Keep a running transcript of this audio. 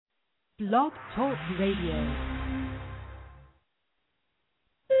Blog Talk Radio.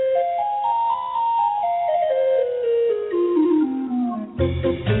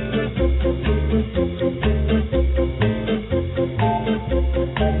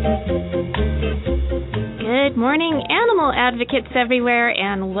 Good morning, animal advocates everywhere,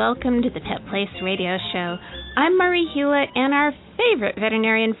 and welcome to the Pet Place Radio Show. I'm Marie Hulett, and our favorite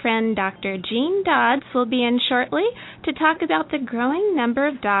veterinarian friend, Dr. Jean Dodds, will be in shortly to talk about the growing number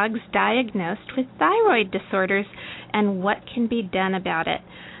of dogs diagnosed with thyroid disorders and what can be done about it.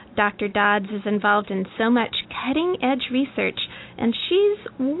 Dr. Dodds is involved in so much cutting-edge research, and she's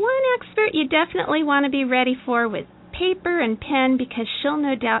one expert you definitely want to be ready for with paper and pen, because she'll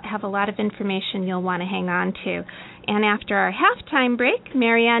no doubt have a lot of information you'll want to hang on to. And after our halftime break,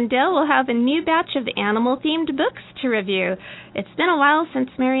 Maryanne Dell will have a new batch of animal-themed books to review. It's been a while since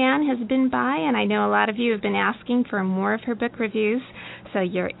Maryanne has been by, and I know a lot of you have been asking for more of her book reviews, so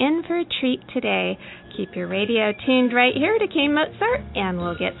you're in for a treat today. Keep your radio tuned right here to KMZT, and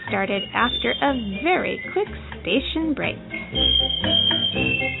we'll get started after a very quick station break.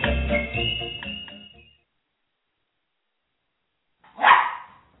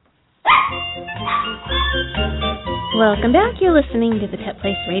 Welcome back. You're listening to the Pet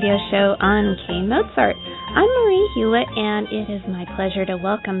Place Radio Show on KMZT. I'm Marie Hulett, and it is my pleasure to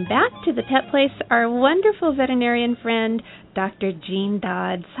welcome back to the Pet Place our wonderful veterinarian friend, Dr. Jean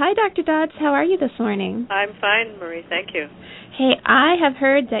Dodds. Hi, Dr. Dodds. How are you this morning? I'm fine, Marie. Thank you. Hey, I have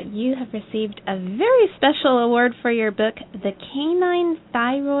heard that you have received a very special award for your book, The Canine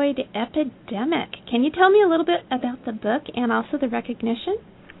Thyroid Epidemic. Can you tell me a little bit about the book and also the recognition?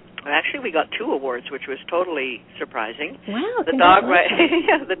 Actually, we got 2 awards, which was totally surprising. Wow, the Dog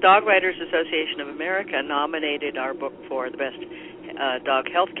Writers Association of America nominated our book for the best dog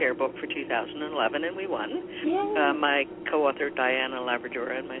healthcare book for 2011, and we won. My co-author, Diana Labrador,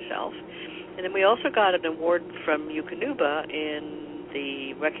 and myself. And then we also got an award from Eukanuba in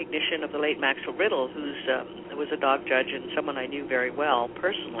the recognition of the late Maxwell Riddle, who was a dog judge and someone I knew very well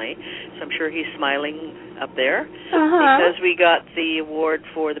personally. So I'm sure he's smiling up there because we got the award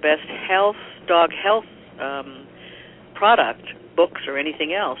for the best dog health product, books, or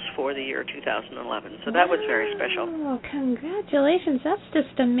anything else for the year 2011. So that was very special. Oh, congratulations. That's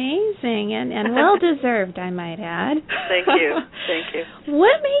just amazing and well-deserved, I might add. Thank you. Thank you.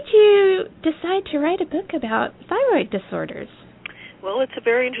 What made you decide to write a book about thyroid disorders? Well, it's a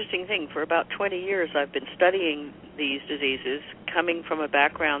very interesting thing. For about 20 years, I've been studying these diseases, coming from a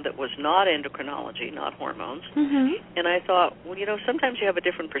background that was not endocrinology, not hormones. And I thought, well, sometimes you have a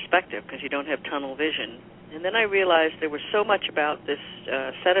different perspective because you don't have tunnel vision. And then I realized there was so much about this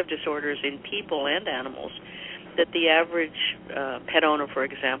set of disorders in people and animals that the average pet owner, for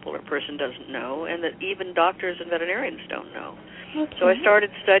example, or person doesn't know, and that even doctors and veterinarians don't know. So I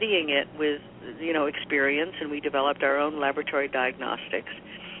started studying it with experience, and we developed our own laboratory diagnostics.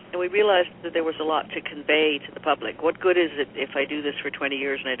 And we realized that there was a lot to convey to the public. What good is it if I do this for 20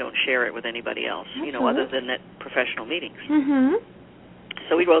 years and I don't share it with anybody else, other than at professional meetings?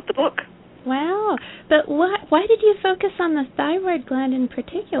 So we wrote the book. Wow. But why did you focus on the thyroid gland in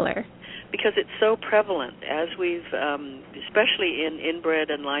particular? Because it's so prevalent, as we've, especially in inbred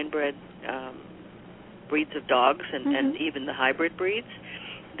and line-bred breeds of dogs and even the hybrid breeds.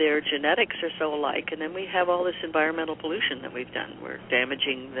 Their genetics are so alike, and then we have all this environmental pollution that we've done. We're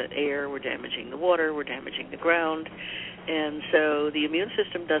damaging the air, we're damaging the water, we're damaging the ground, and so the immune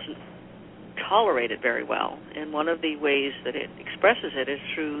system doesn't tolerate it very well. And one of the ways that it expresses it is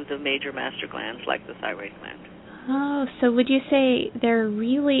through the major master glands, like the thyroid gland. Oh, so would you say there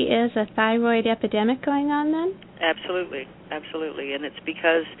really is a thyroid epidemic going on then? Absolutely, absolutely, and it's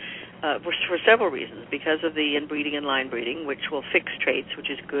because for several reasons, because of the inbreeding and line breeding, which will fix traits,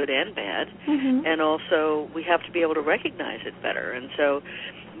 which is good and bad, and also we have to be able to recognize it better. And so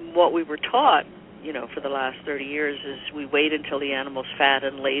what we were taught, for the last 30 years is we wait until the animal's fat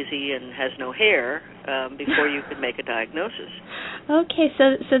and lazy and has no hair before you can make a diagnosis. Okay,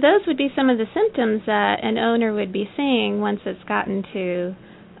 so those would be some of the symptoms that an owner would be seeing once it's gotten to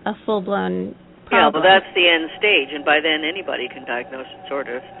a full-blown problem. Yeah, well, that's the end stage, and by then anybody can diagnose it, sort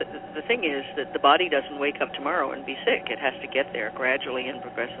of. The thing is that the body doesn't wake up tomorrow and be sick. It has to get there gradually and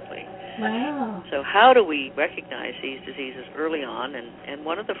progressively. Wow. So how do we recognize these diseases early on? And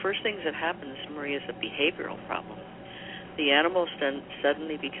one of the first things that happens, Marie, is a behavioral problem. The animal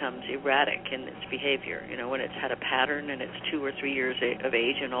suddenly becomes erratic in its behavior, when it's had a pattern and it's 2 or 3 years of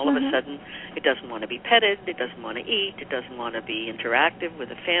age, and all of a sudden it doesn't want to be petted, it doesn't want to eat, it doesn't want to be interactive with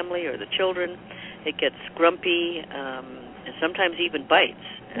the family or the children. It gets grumpy and sometimes even bites.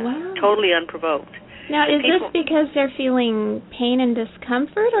 Wow. Totally unprovoked. Now, is this because they're feeling pain and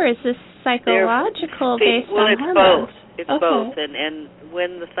discomfort, or is this psychological based on hormones? It's both. And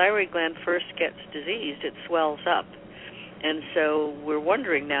when the thyroid gland first gets diseased, it swells up. And so we're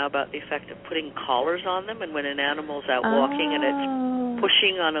wondering now about the effect of putting collars on them, and when an animal's out walking and it's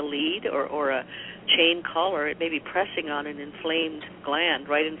pushing on a lead or a chain collar, it may be pressing on an inflamed gland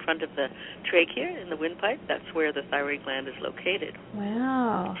right in front of the trachea in the windpipe. That's where the thyroid gland is located.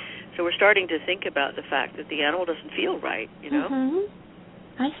 Wow. So we're starting to think about the fact that the animal doesn't feel right, you know?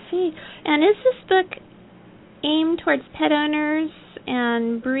 Mm-hmm. I see. And is this book aimed towards pet owners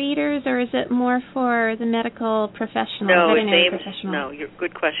and breeders, or is it more for the medical professional, veterinary professional? No,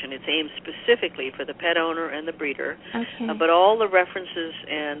 good question. It's aimed specifically for the pet owner and the breeder. Okay. But all the references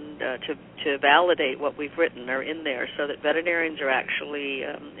and to validate what we've written are in there so that veterinarians are actually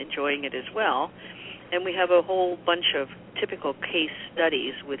enjoying it as well. And we have a whole bunch of typical case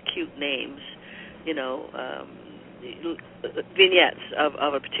studies with cute names, you know, vignettes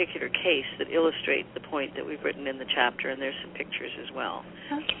of a particular case that illustrate the point that we've written in the chapter, and there's some pictures as well.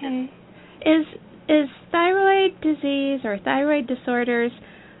 Okay. Is thyroid disease or thyroid disorders,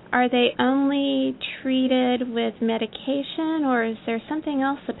 are they only treated with medication, or is there something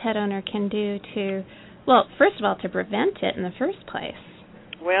else a pet owner can do to, well, first of all, to prevent it in the first place?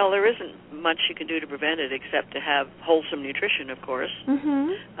 Well, there isn't much you can do to prevent it except to have wholesome nutrition, of course,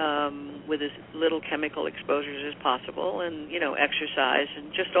 with as little chemical exposures as possible, and, you know, exercise,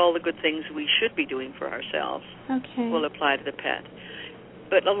 and just all the good things we should be doing for ourselves will apply to the pet.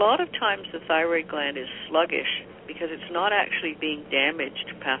 But a lot of times the thyroid gland is sluggish because it's not actually being damaged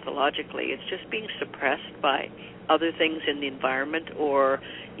pathologically. It's just being suppressed by other things in the environment or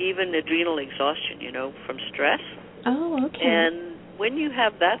even adrenal exhaustion, you know, from stress. Oh, okay. And when you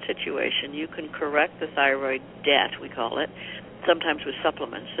have that situation, you can correct the thyroid debt, we call it, sometimes with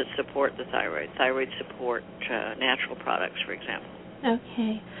supplements that support the thyroid support natural products, for example.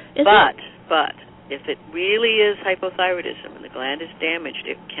 Okay. But if it really is hypothyroidism and the gland is damaged,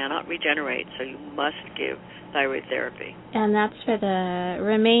 it cannot regenerate, so you must give thyroid therapy. And that's for the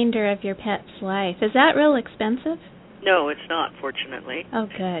remainder of your pet's life. Is that real expensive? No, it's not, fortunately. Oh,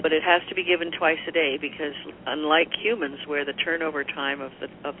 good. But it has to be given twice a day because, unlike humans, where the turnover time of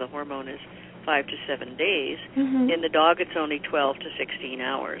the hormone is 5 to 7 days, in the dog it's only 12 to 16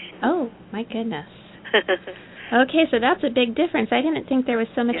 hours. Oh, my goodness. Okay, so that's a big difference. I didn't think there was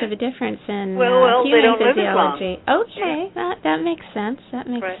so much of a difference in human physiology. Okay, that makes sense. That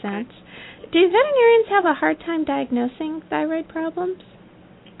makes sense. Do veterinarians have a hard time diagnosing thyroid problems?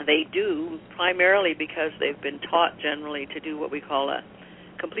 They do, primarily because they've been taught generally to do what we call a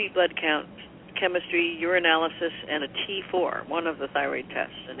complete blood count, chemistry, urinalysis, and a T4, one of the thyroid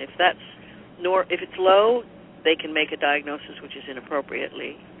tests. And if it's low, they can make a diagnosis which is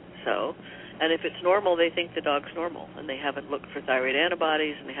inappropriately so. And if it's normal, they think the dog's normal, and they haven't looked for thyroid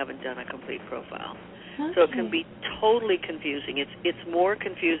antibodies, and they haven't done a complete profile. Okay. So it can be totally confusing. It's more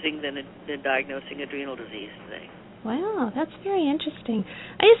confusing than diagnosing adrenal disease today. Wow, that's very interesting.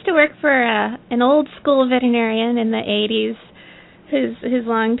 I used to work for an old school veterinarian in the 80s who's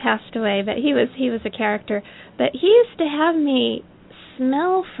long passed away, but he was a character. But he used to have me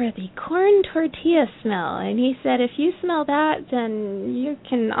smell for the corn tortilla smell, and he said if you smell that, then you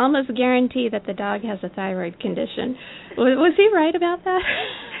can almost guarantee that the dog has a thyroid condition. Was he right about that?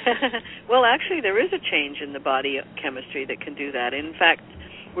 Well, actually, there is a change in the body chemistry that can do that. In fact,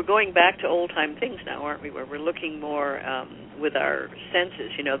 we're going back to old-time things now, aren't we, where we're looking more with our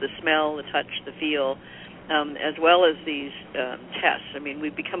senses, you know, the smell, the touch, the feel, as well as these tests. I mean,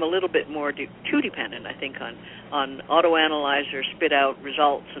 we've become a little bit more too dependent, I think, on auto-analyzer spit-out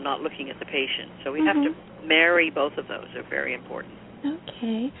results and not looking at the patient. So we have to marry both of those. They're very important.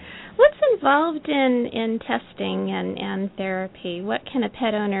 Okay. What's involved in testing and therapy? What can a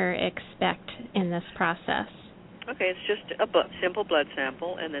pet owner expect in this process? Okay, it's just a simple blood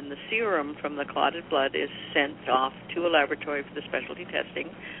sample, and then the serum from the clotted blood is sent off to a laboratory for the specialty testing,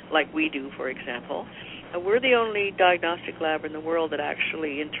 like we do, for example. We're the only diagnostic lab in the world that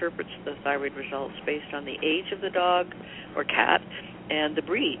actually interprets the thyroid results based on the age of the dog or cat and the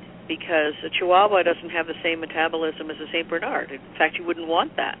breed, because a Chihuahua doesn't have the same metabolism as a St. Bernard. In fact, you wouldn't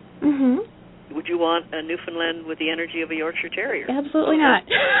want that. Would you want a Newfoundland with the energy of a Yorkshire Terrier? Absolutely not.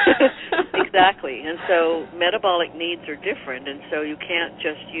 Exactly. And so metabolic needs are different, and so you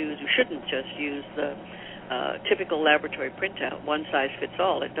shouldn't just use the typical laboratory printout, one size fits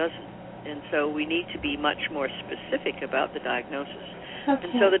all. It doesn't. And so we need to be much more specific about the diagnosis. Okay.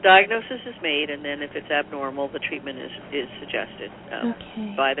 And so the diagnosis is made, and then if it's abnormal, the treatment is suggested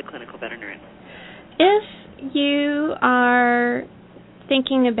by the clinical veterinarian. If you are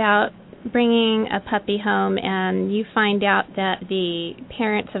thinking about bringing a puppy home and you find out that the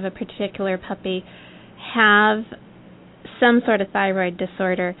parents of a particular puppy have some sort of thyroid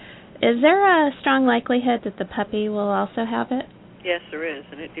disorder, is there a strong likelihood that the puppy will also have it? Yes, there is,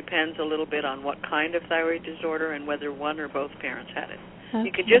 and it depends a little bit on what kind of thyroid disorder and whether one or both parents had it. Okay.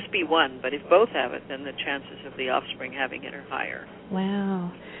 You could just be one, but if both have it, then the chances of the offspring having it are higher.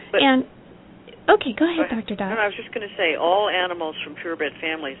 Wow. Okay, go ahead, Dr. Dodds. No, I was just going to say, all animals from purebred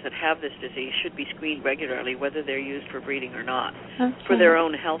families that have this disease should be screened regularly, whether they're used for breeding or not, for their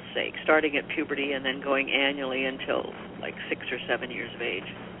own health's sake, starting at puberty and then going annually until like 6 or 7 years of age.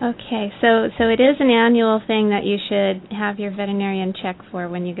 Okay, so it is an annual thing that you should have your veterinarian check for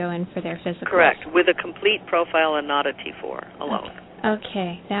when you go in for their physical. Correct, with a complete profile and not a T4 alone.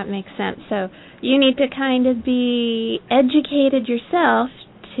 Okay, that makes sense. So you need to kind of be educated yourself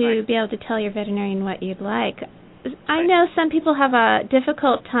to be able to tell your veterinarian what you'd like. I know some people have a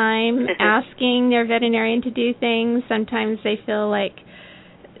difficult time asking their veterinarian to do things. Sometimes they feel like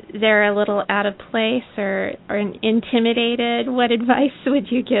they're a little out of place or intimidated. What advice would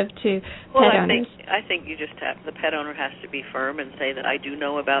you give to pet owners? I think you just have, the pet owner has to be firm and say that I do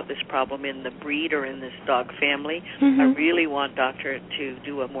know about this problem in the breed or in this dog family. I really want doctor to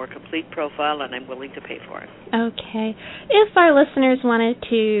do a more complete profile, and I'm willing to pay for it. Okay. If our listeners wanted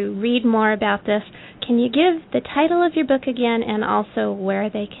to read more about this, can you give the title of your book again and also where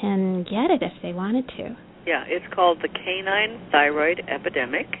they can get it if they wanted to? Yeah, it's called The Canine Thyroid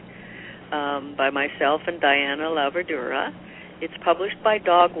Epidemic by myself and Diana Laverdura. It's published by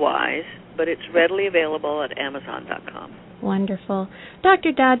Dogwise, but it's readily available at Amazon.com. Wonderful.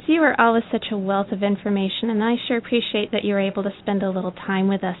 Dr. Dodds, you are always such a wealth of information, and I sure appreciate that you were able to spend a little time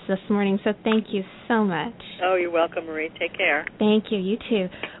with us this morning, so thank you so much. Oh, you're welcome, Marie. Take care. Thank you. You too.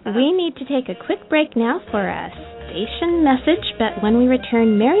 We need to take a quick break now for a station message, but when we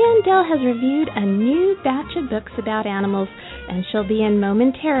return, Maryanne Dell has reviewed a new batch of books about animals, and she'll be in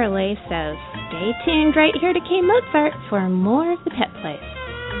momentarily, so stay tuned right here to KMZT for more of The Pet Place.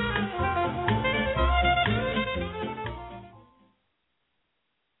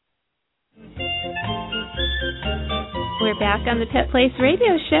 We're back on the Pet Place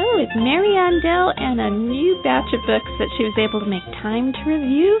radio show with Maryanne Dell and a new batch of books that she was able to make time to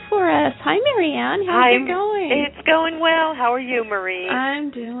review for us. Hi, Maryanne. How's it going? It's going well. How are you, Marie?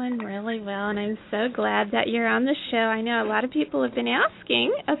 I'm doing really well, and I'm so glad that you're on the show. I know a lot of people have been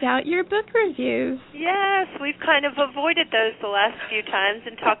asking about your book reviews. Yes, we've kind of avoided those the last few times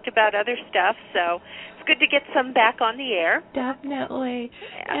and talked about other stuff, so it's good to get some back on the air. Definitely.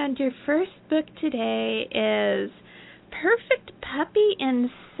 Yeah. And your first book today is Perfect Puppy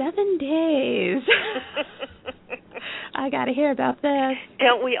in 7 days. I got to hear about this.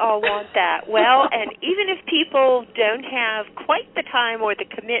 Don't we all want that? Well, and even if people don't have quite the time or the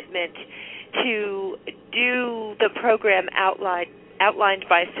commitment to do the program outlined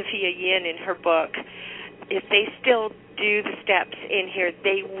by Sophia Yin in her book, if they still do the steps in here,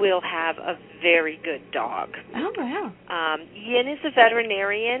 they will have a very good dog. Oh, wow. Yin is a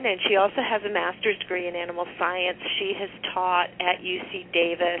veterinarian, and she also has a master's degree in animal science. She has taught at UC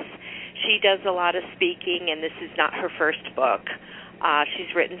Davis. She does a lot of speaking, and this is not her first book. She's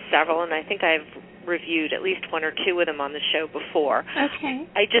written several, and I think I've reviewed at least one or two of them on the show before. Okay.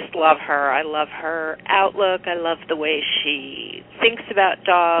 I just love her. I love her outlook. I love the way she thinks about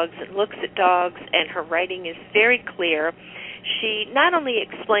dogs and looks at dogs, and her writing is very clear. She not only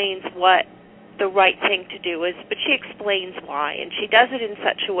explains what the right thing to do is, but she explains why, and she does it in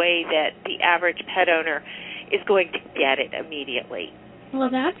such a way that the average pet owner is going to get it immediately. Well,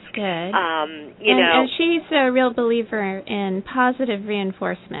 that's good. And she's a real believer in positive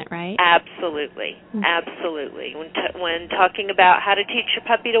reinforcement, right? Absolutely, absolutely. When talking about how to teach your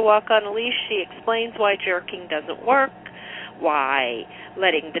puppy to walk on a leash, she explains why jerking doesn't work, why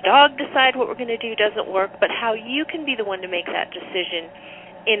letting the dog decide what we're going to do doesn't work, but how you can be the one to make that decision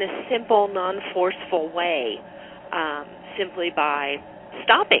in a simple, non-forceful way, simply by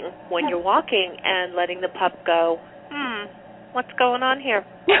stopping when you're walking and letting the pup go, what's going on here?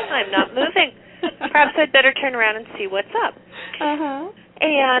 I'm not moving. Perhaps I'd better turn around and see what's up.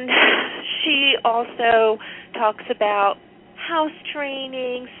 And she also talks about house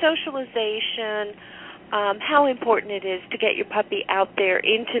training, socialization, how important it is to get your puppy out there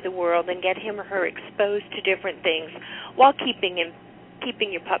into the world and get him or her exposed to different things while keeping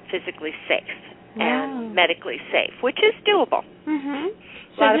your pup physically safe and medically safe, which is doable.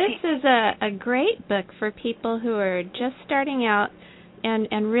 So this is a great book for people who are just starting out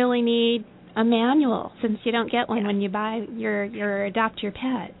and really need a manual, since you don't get one when you buy your adopt your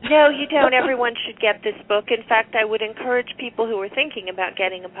pet. No, you don't. Everyone should get this book. In fact, I would encourage people who are thinking about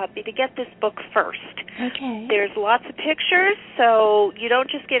getting a puppy to get this book first. Okay. There's lots of pictures, so you don't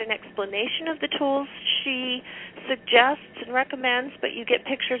just get an explanation of the tools she suggests and recommends, but you get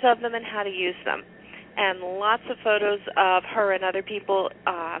pictures of them and how to use them. And lots of photos of her and other people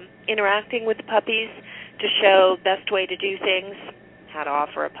interacting with the puppies to show best way to do things, how to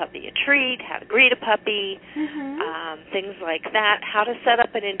offer a puppy a treat, how to greet a puppy, things like that, how to set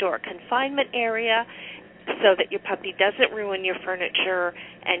up an indoor confinement area so that your puppy doesn't ruin your furniture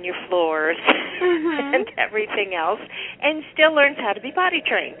and your floors and everything else, and still learns how to be potty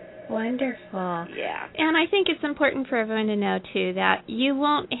trained. Wonderful. Yeah. And I think it's important for everyone to know, too, that you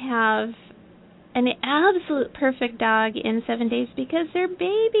won't have an absolute perfect dog in 7 days because they're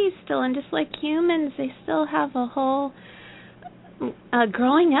babies still, and just like humans, they still have a whole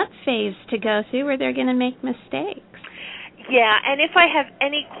growing up phase to go through where they're going to make mistakes. Yeah, and if I have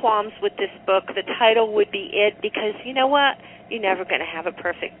any qualms with this book, the title would be it, because you know what? You're never going to have a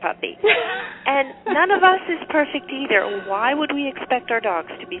perfect puppy. And none of us is perfect either. Why would we expect our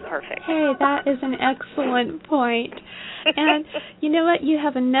dogs to be perfect? Hey, that is an excellent point. And you know what? You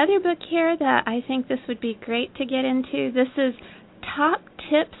have another book here that I think this would be great to get into. This is Top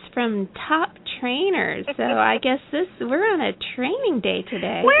Tips from Top Trainers. So I guess we're on a training day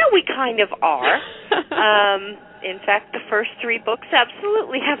today. Well, we kind of are. In fact, the first 3 books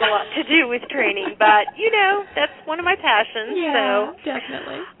absolutely have a lot to do with training, but, you know, that's one of my passions. Yeah,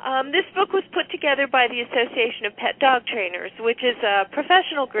 definitely. This book was put together by the Association of Pet Dog Trainers, which is a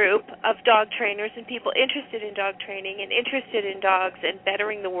professional group of dog trainers and people interested in dog training and interested in dogs and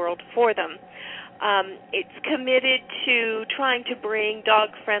bettering the world for them. It's committed to trying to bring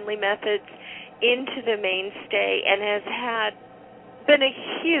dog-friendly methods into the mainstay and has been a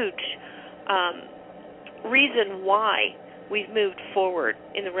huge reason why we've moved forward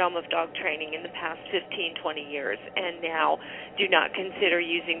in the realm of dog training in the past 15, 20 years, and now do not consider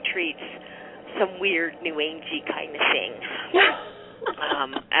using treats some weird new agey kind of thing,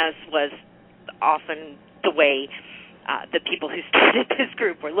 as was often the way the people who started this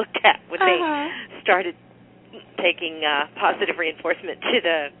group were looked at when they started taking positive reinforcement to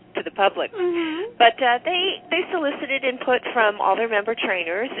the public. But they solicited input from all their member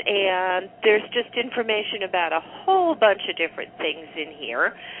trainers, and there's just information about a whole bunch of different things in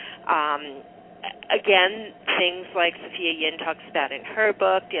here. Again, things like Sophia Yin talks about in her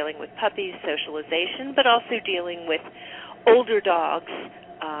book, dealing with puppies, socialization, but also dealing with older dogs,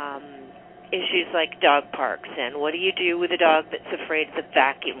 issues like dog parks, and what do you do with a dog that's afraid of the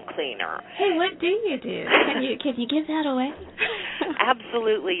vacuum cleaner? Hey, what do you do? Can you give that away?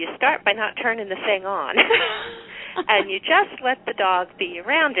 Absolutely. You start by not turning the thing on, and you just let the dog be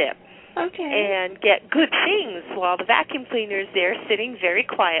around it. Okay. And get good things while the vacuum cleaner is there sitting very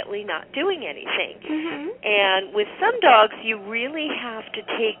quietly, not doing anything. And with some dogs, you really have to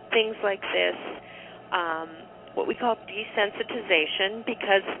take things like this, what we call desensitization,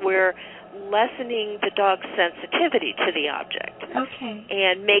 because we're lessening the dog's sensitivity to the object. Okay.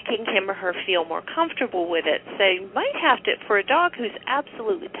 And making him or her feel more comfortable with it. So you might have to, for a dog who's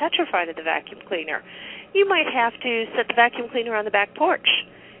absolutely petrified of the vacuum cleaner, you might have to set the vacuum cleaner on the back porch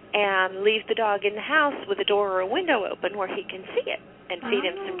and leave the dog in the house with a door or a window open where he can see it and feed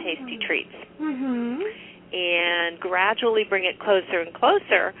him some tasty treats. And gradually bring it closer and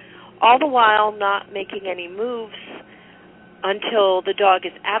closer, all the while not making any moves until the dog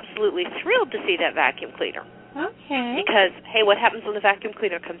is absolutely thrilled to see that vacuum cleaner. Okay. Because, hey, what happens when the vacuum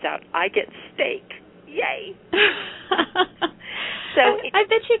cleaner comes out? I get steak. Yay. So I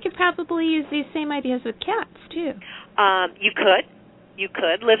bet you could probably use these same ideas with cats, too. You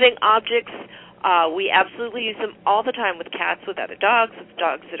could. Living objects, we absolutely use them all the time with cats, with other dogs, with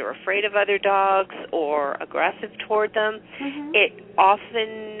dogs that are afraid of other dogs or aggressive toward them. It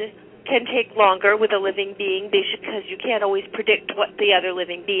often can take longer with a living being because you can't always predict what the other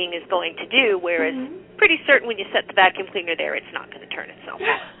living being is going to do, whereas pretty certain when you set the vacuum cleaner there, it's not going to turn itself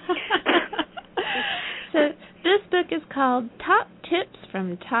off. So this book is called Top Tips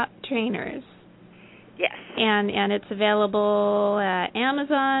from Top Trainers. Yes. And it's available at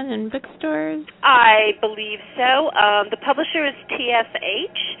Amazon and bookstores? I believe so. The publisher is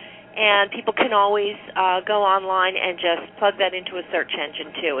TFH. And people can always go online and just plug that into a search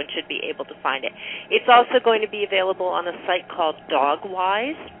engine, too, and should be able to find it. It's also going to be available on a site called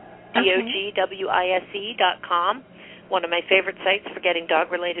Dogwise, DOGWISE.com, one of my favorite sites for getting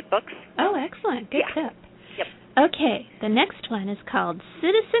dog-related books. Oh, excellent. Good tip. Yep. Okay, the next one is called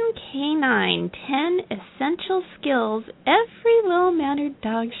Citizen Canine, 10 Essential Skills Every Well-Mannered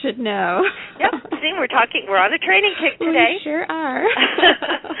Dog Should Know. Yep, see, we're on a training kick today. We sure are.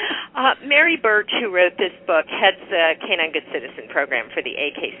 Mary Birch, who wrote this book, heads the Canine Good Citizen program for the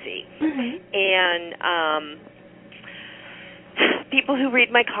AKC. And people who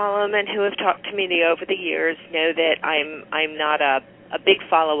read my column and who have talked to me over the years know that I'm not a big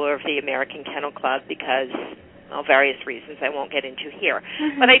follower of the American Kennel Club because, well, various reasons I won't get into here.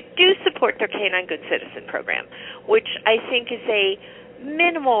 But I do support their Canine Good Citizen program, which I think is a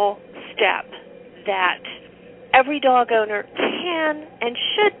minimal step that every dog owner can and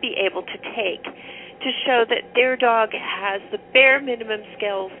should be able to take to show that their dog has the bare minimum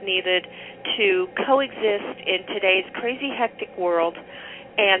skills needed to coexist in today's crazy, hectic world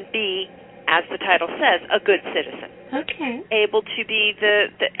and be, as the title says, a good citizen. Okay. Able to be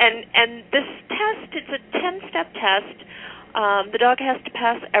and this test, it's a 10-step test. The dog has to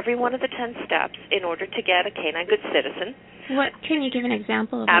pass every one of the 10 steps in order to get a Canine Good Citizen. What can you give an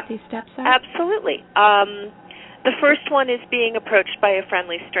example of what these steps are? Absolutely. The first one is being approached by a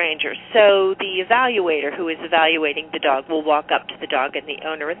friendly stranger. So the evaluator who is evaluating the dog will walk up to the dog and the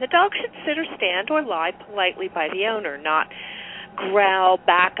owner, and the dog should sit or stand or lie politely by the owner, not growl,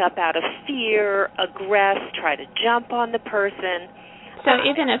 back up out of fear, aggress, try to jump on the person. So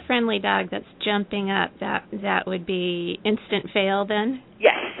even a friendly dog that's jumping up, that would be instant fail then?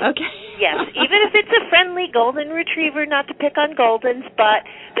 Yes. Okay. Yes, even if it's a friendly golden retriever, not to pick on goldens, but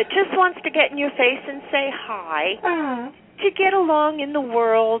that just wants to get in your face and say hi, to get along in the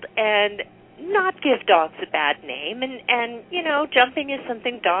world and not give dogs a bad name. And you know, jumping is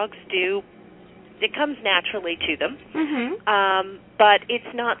something dogs do. It comes naturally to them, but it's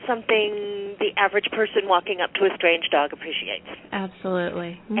not something the average person walking up to a strange dog appreciates.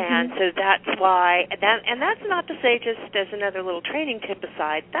 Absolutely. And so that's why, and that's not to say, just as another little training tip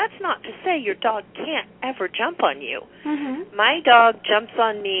aside, that's not to say your dog can't ever jump on you. My dog jumps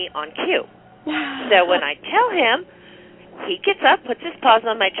on me on cue. So when I tell him, he gets up, puts his paws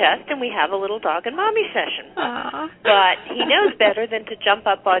on my chest, and we have a little dog and mommy session. But he knows better than to jump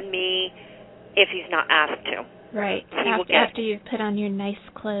up on me if he's not asked to. Right. After you've put on your nice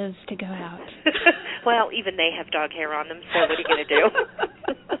clothes to go out. Well, even they have dog hair on them, so what are you going to do?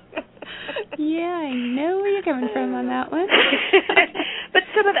 Yeah, I know where you're coming from on that one. But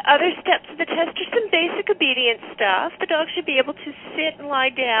some of the other steps of the test are some basic obedience stuff. The dog should be able to sit and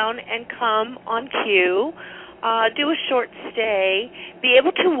lie down and come on cue, do a short stay, be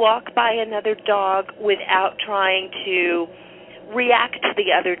able to walk by another dog without trying to react to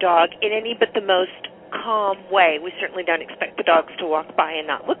the other dog in any but the most calm way. We certainly don't expect the dogs to walk by and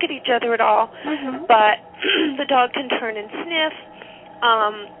not look at each other at all, but the dog can turn and sniff,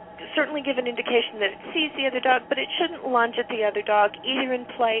 certainly give an indication that it sees the other dog, but it shouldn't lunge at the other dog either in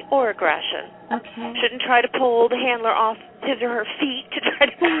play or aggression. Shouldn't try to pull the handler off his or her feet to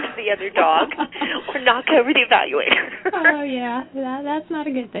try to pass the other dog or knock over the evaluator. Oh, yeah, that's not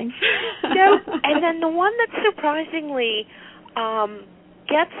a good thing. No, and then the one that surprisingly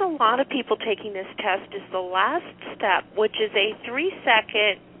gets a lot of people taking this test is the last step, which is a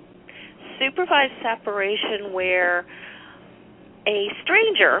 3-second supervised separation where a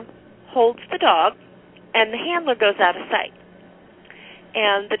stranger holds the dog and the handler goes out of sight.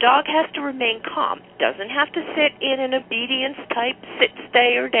 And the dog has to remain calm. Doesn't have to sit in an obedience type sit,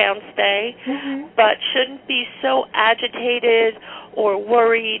 stay, or down stay, but shouldn't be so agitated or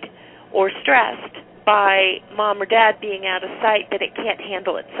worried or stressed by mom or dad being out of sight that it can't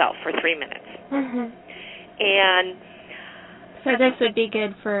handle itself for 3 minutes. And so this would be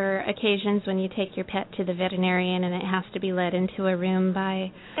good for occasions when you take your pet to the veterinarian and it has to be led into a room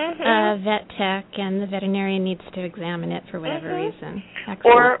by a vet tech and the veterinarian needs to examine it for whatever reason.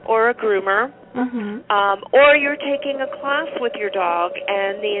 Or a groomer. Or you're taking a class with your dog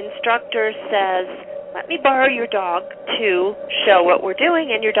and the instructor says, let me borrow your dog to show what we're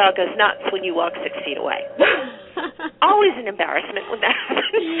doing, and your dog goes nuts when you walk 6 feet away. Always an embarrassment when that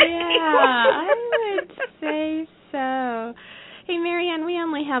happens. Yeah, I would say so. Hey, Maryanne, we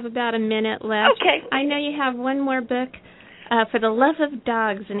only have about a minute left. Okay. I know you have one more book, For the Love of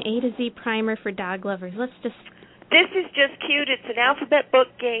Dogs, an A to Z primer for dog lovers. This is just cute. It's an alphabet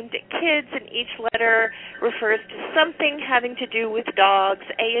book aimed at kids, and each letter refers to something having to do with dogs.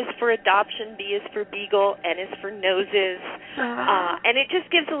 A is for adoption, B is for beagle, N is for noses. And it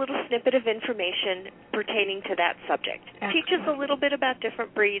just gives a little snippet of information pertaining to that subject. It teaches a little bit about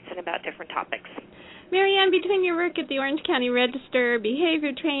different breeds and about different topics. Maryanne, between your work at the Orange County Register,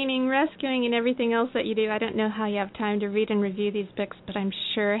 behavior training, rescuing, and everything else that you do, I don't know how you have time to read and review these books, but I'm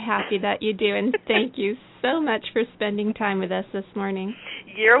sure happy that you do, and thank you so much for spending time with us this morning.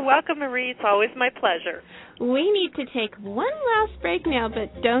 You're welcome, Marie. It's always my pleasure. We need to take one last break now,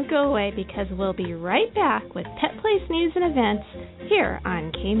 but don't go away because we'll be right back with Pet Place News and Events here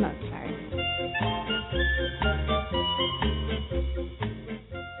on KMZT.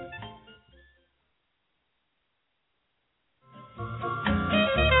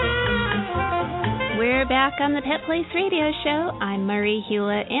 We're back on the Pet Place Radio Show. I'm Marie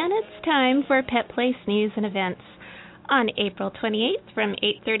Hulett, and it's time for Pet Place News and Events. On April 28th from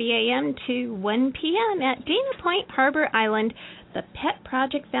 8:30 a.m. to 1 p.m. at Dana Point Harbor Island, the Pet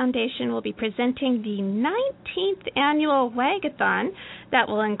Project Foundation will be presenting the 19th annual Wagathon that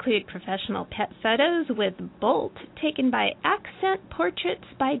will include professional pet photos with Bolt taken by Accent Portraits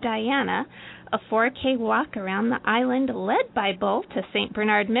by Diana, a 4K walk around the island led by Bolt, a St.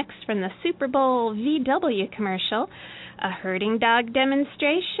 Bernard mix from the Super Bowl VW commercial, a herding dog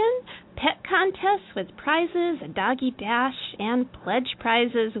demonstration, pet contests with prizes, a doggy dash, and pledge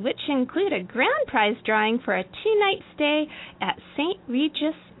prizes, which include a grand prize drawing for a 2-night stay at St.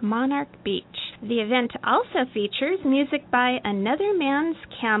 Regis Monarch Beach. The event also features music by Another Man's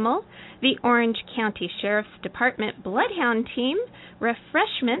Camel, the Orange County Sheriff's Department Bloodhound Team,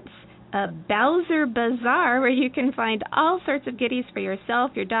 refreshments, a Bowser Bazaar where you can find all sorts of goodies for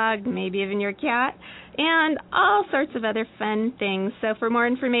yourself, your dog, maybe even your cat, and all sorts of other fun things. So for more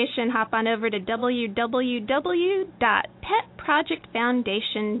information, hop on over to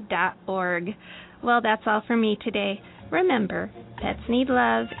www.petprojectfoundation.org. Well, that's all for me today. Remember, pets need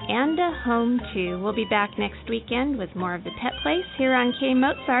love and a home, too. We'll be back next weekend with more of the Pet Place here on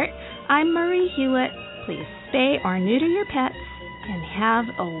KMZT. I'm Marie Hulett. Please spay or neuter your pets and have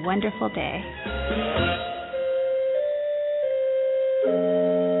a wonderful day.